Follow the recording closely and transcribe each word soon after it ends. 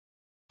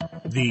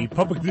The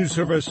Public News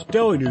Service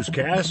Daily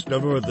Newscast,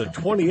 November the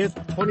 20th,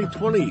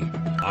 2020.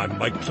 I'm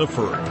Mike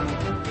Clifford.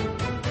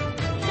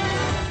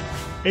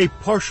 A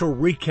partial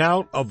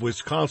recount of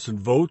Wisconsin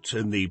votes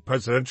in the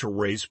presidential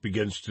race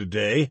begins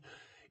today.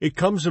 It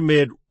comes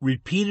amid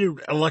repeated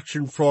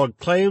election fraud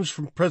claims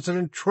from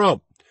President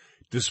Trump,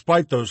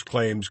 despite those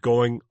claims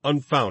going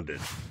unfounded.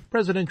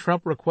 President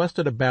Trump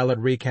requested a ballot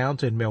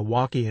recount in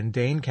Milwaukee and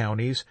Dane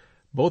counties,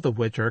 both of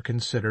which are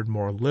considered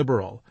more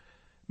liberal.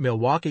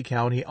 Milwaukee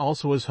County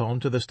also is home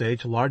to the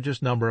state's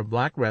largest number of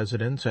black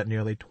residents at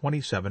nearly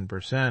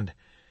 27%.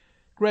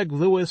 Greg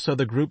Lewis of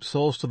the group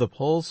Souls to the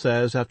Polls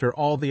says after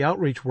all the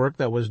outreach work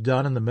that was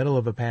done in the middle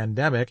of a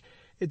pandemic,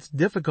 it's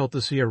difficult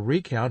to see a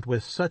recount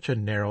with such a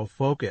narrow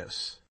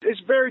focus.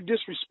 It's very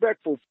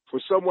disrespectful for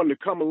someone to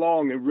come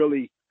along and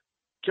really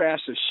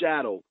cast a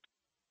shadow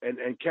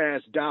and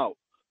cast doubt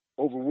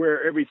over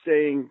where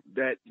everything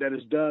that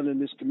is done in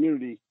this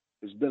community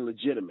has been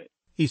legitimate.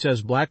 He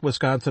says black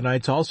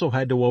Wisconsinites also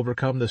had to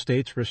overcome the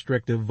state's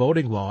restrictive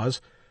voting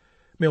laws.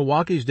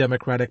 Milwaukee's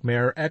Democratic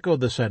mayor echoed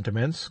the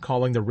sentiments,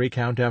 calling the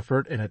recount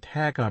effort an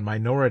attack on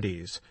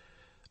minorities.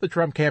 The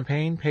Trump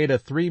campaign paid a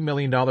 $3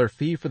 million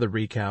fee for the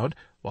recount,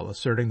 while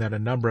asserting that a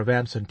number of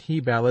absentee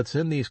ballots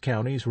in these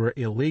counties were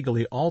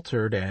illegally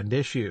altered and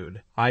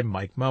issued. I'm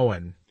Mike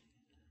Moen.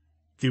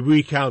 The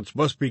recounts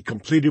must be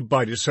completed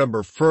by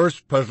December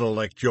 1st.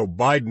 President-elect Joe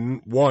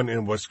Biden won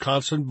in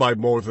Wisconsin by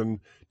more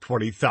than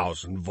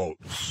 20,000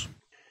 votes.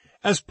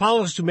 As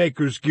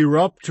policymakers gear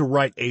up to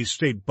write a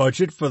state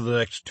budget for the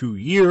next 2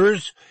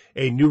 years,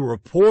 a new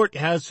report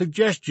has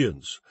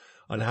suggestions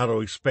on how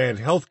to expand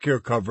health care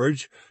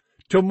coverage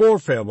to more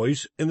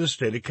families in the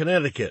state of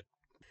Connecticut.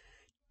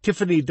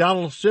 Tiffany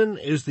Donaldson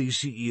is the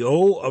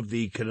CEO of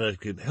the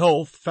Connecticut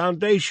Health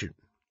Foundation.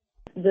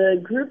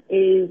 The group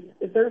is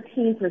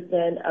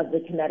 13% of the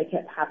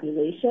Connecticut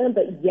population,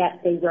 but yet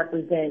they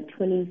represent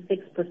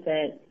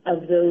 26%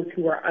 of those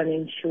who are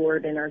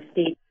uninsured in our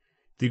state.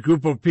 The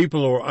group of people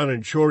who are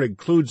uninsured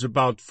includes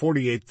about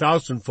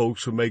 48,000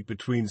 folks who make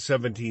between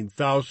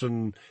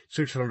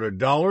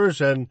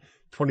 $17,600 and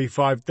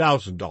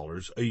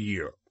 $25,000 a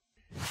year.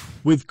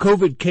 With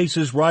COVID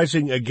cases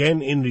rising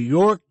again in New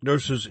York,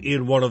 nurses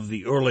in one of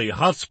the early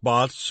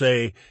hotspots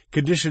say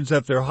conditions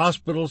at their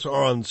hospitals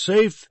are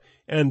unsafe,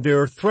 and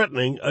they're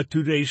threatening a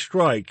 2-day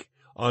strike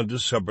on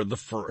December the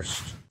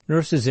 1st.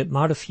 Nurses at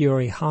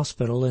Montefiore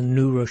Hospital in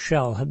New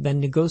Rochelle have been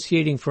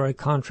negotiating for a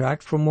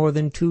contract for more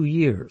than 2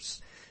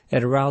 years.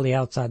 At a rally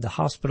outside the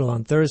hospital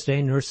on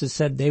Thursday, nurses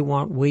said they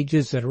want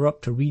wages that are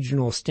up to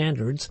regional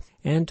standards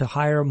and to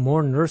hire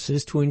more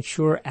nurses to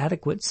ensure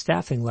adequate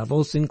staffing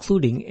levels,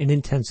 including in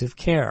intensive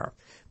care.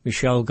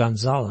 Michelle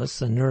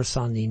Gonzalez, a nurse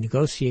on the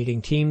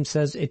negotiating team,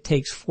 says it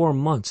takes 4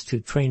 months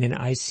to train an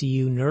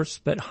ICU nurse,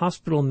 but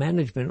hospital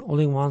management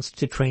only wants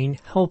to train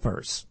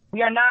helpers.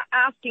 We are not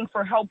asking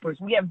for helpers.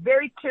 We have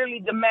very clearly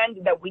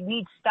demanded that we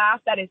need staff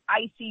that is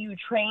ICU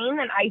trained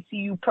and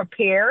ICU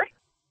prepared.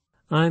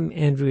 I'm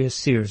Andrea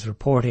Sears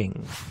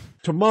reporting.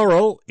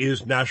 Tomorrow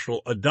is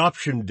National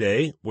Adoption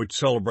Day, which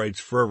celebrates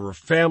forever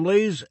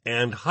families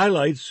and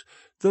highlights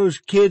those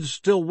kids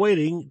still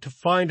waiting to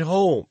find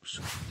homes.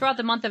 Throughout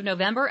the month of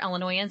November,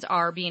 Illinoisans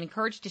are being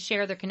encouraged to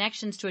share their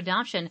connections to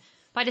adoption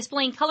by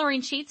displaying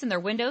coloring sheets in their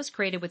windows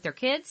created with their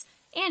kids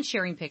and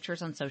sharing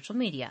pictures on social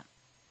media.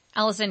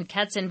 Allison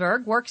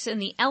Ketzenberg works in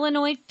the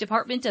Illinois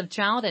Department of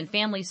Child and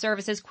Family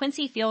Services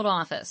Quincy Field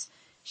office.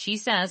 She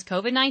says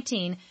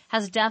COVID-19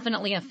 has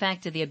definitely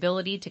affected the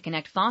ability to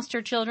connect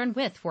foster children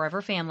with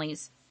forever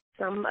families.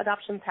 Some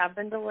adoptions have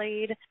been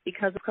delayed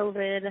because of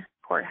COVID.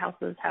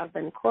 Courthouses have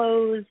been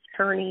closed.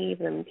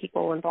 Attorneys and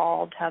people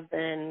involved have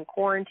been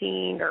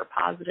quarantined or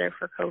positive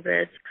for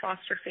COVID.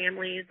 Foster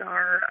families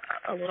are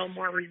a little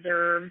more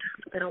reserved.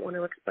 They don't want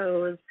to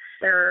expose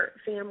their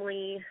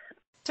family.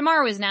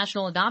 Tomorrow is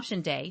National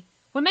Adoption Day,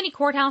 when many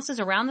courthouses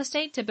around the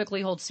state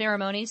typically hold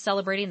ceremonies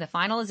celebrating the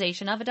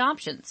finalization of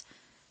adoptions.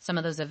 Some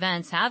of those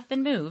events have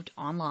been moved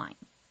online.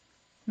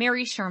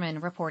 Mary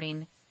Sherman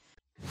reporting.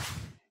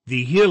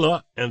 The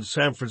Gila and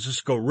San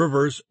Francisco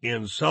rivers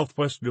in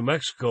southwest New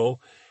Mexico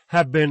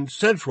have been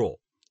central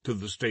to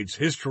the state's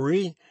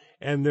history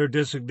and their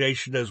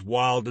designation as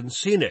wild and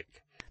scenic.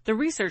 The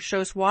research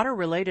shows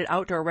water-related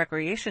outdoor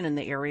recreation in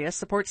the area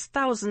supports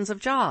thousands of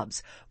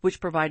jobs, which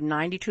provide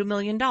 $92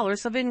 million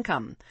of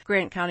income.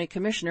 Grant County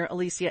Commissioner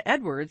Alicia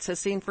Edwards has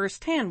seen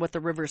firsthand what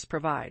the rivers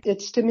provide.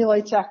 It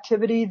stimulates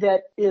activity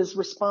that is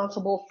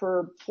responsible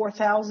for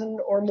 4,000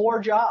 or more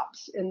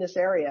jobs in this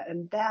area,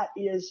 and that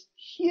is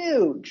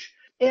huge.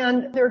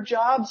 And they're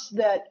jobs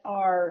that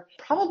are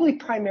probably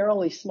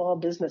primarily small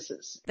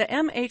businesses. The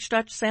M.H.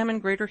 Dutch Salmon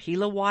Greater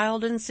Gila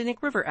Wild and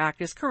Scenic River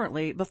Act is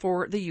currently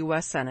before the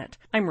U.S. Senate.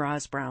 I'm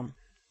Roz Brown.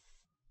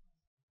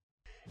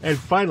 And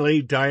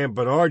finally, Diane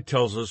Bernard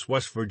tells us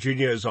West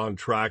Virginia is on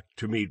track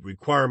to meet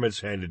requirements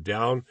handed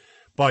down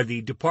by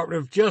the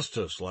Department of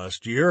Justice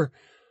last year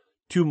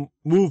to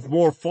move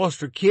more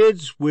foster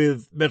kids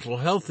with mental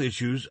health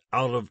issues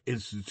out of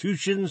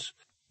institutions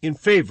in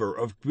favor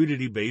of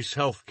community-based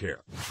health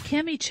care.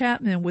 Cammie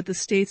Chapman with the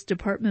state's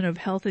Department of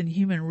Health and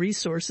Human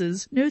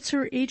Resources notes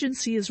her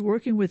agency is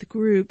working with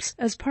groups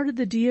as part of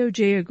the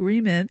DOJ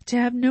agreement to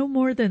have no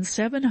more than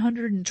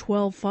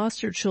 712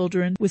 foster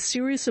children with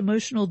serious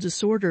emotional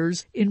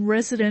disorders in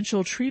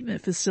residential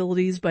treatment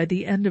facilities by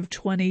the end of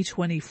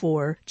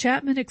 2024.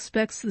 Chapman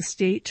expects the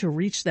state to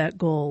reach that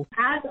goal.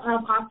 As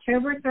of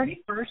October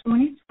 31st,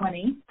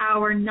 2020,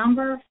 our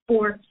number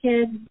for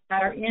kids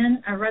that are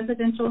in a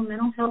residential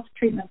mental health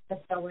treatment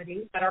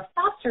facility that are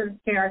foster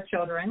care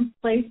children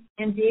placed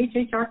in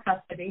DHHR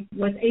custody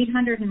was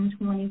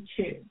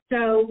 822.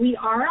 So we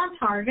are on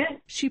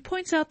target. She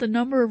points out the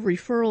number of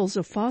referrals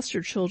of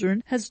foster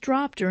children has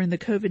dropped during the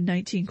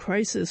COVID-19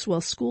 crisis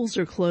while schools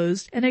are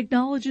closed, and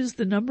acknowledges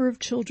the number of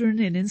children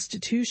in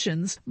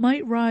institutions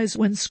might rise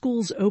when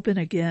schools open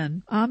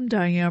again. I'm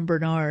Diane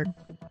Bernard.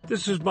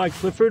 This is Mike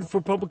Clifford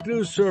for Public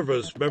News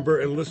Service,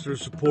 member and listener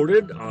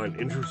supported on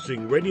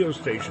interesting radio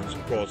stations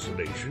across the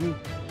nation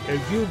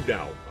and viewed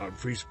now on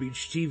Free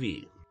Speech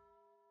TV.